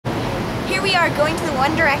Here we are going to the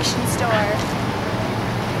One Direction store. So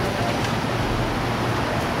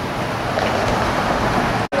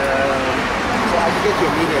I can get you a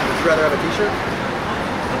medium. Would you rather have a t-shirt?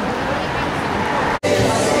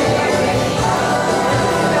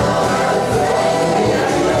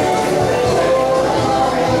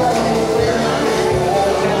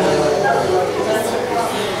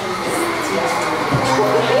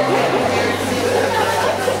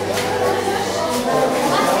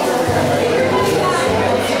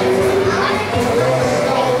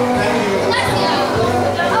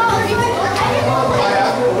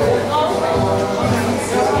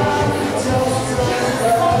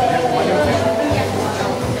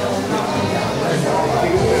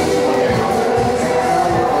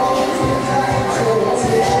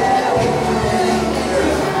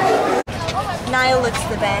 Niall looks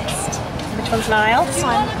the best. Which one's Niall? This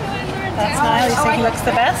one. That's Niall. You think he looks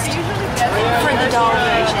the best? For the doll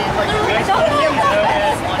version.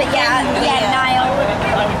 But yeah, Niall.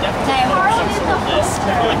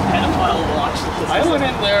 I went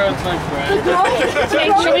in there with my friend. Hey,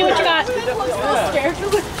 show me what you got.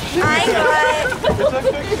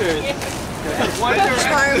 I got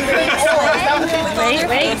charm bracelet.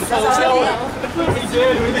 Wait. We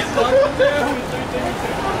did.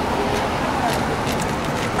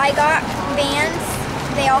 I got bands.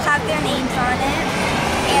 They all have their names on it.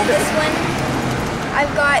 And this one, I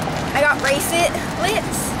got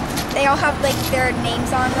bracelets. They all have like their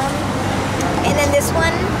names on them. And then this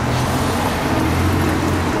one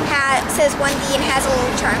says 1D and has a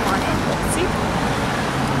little charm on it. Let's see.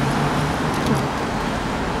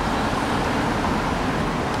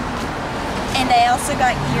 And I also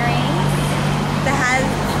got earrings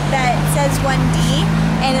that says 1D,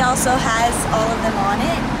 and it also has all of them on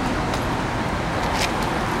it.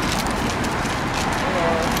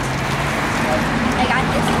 I got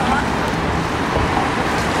this top.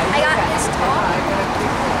 I got this one.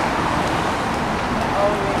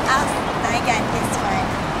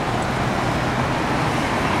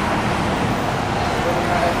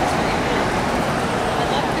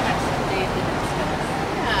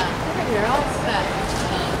 You're all set.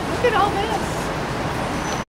 Look at all this.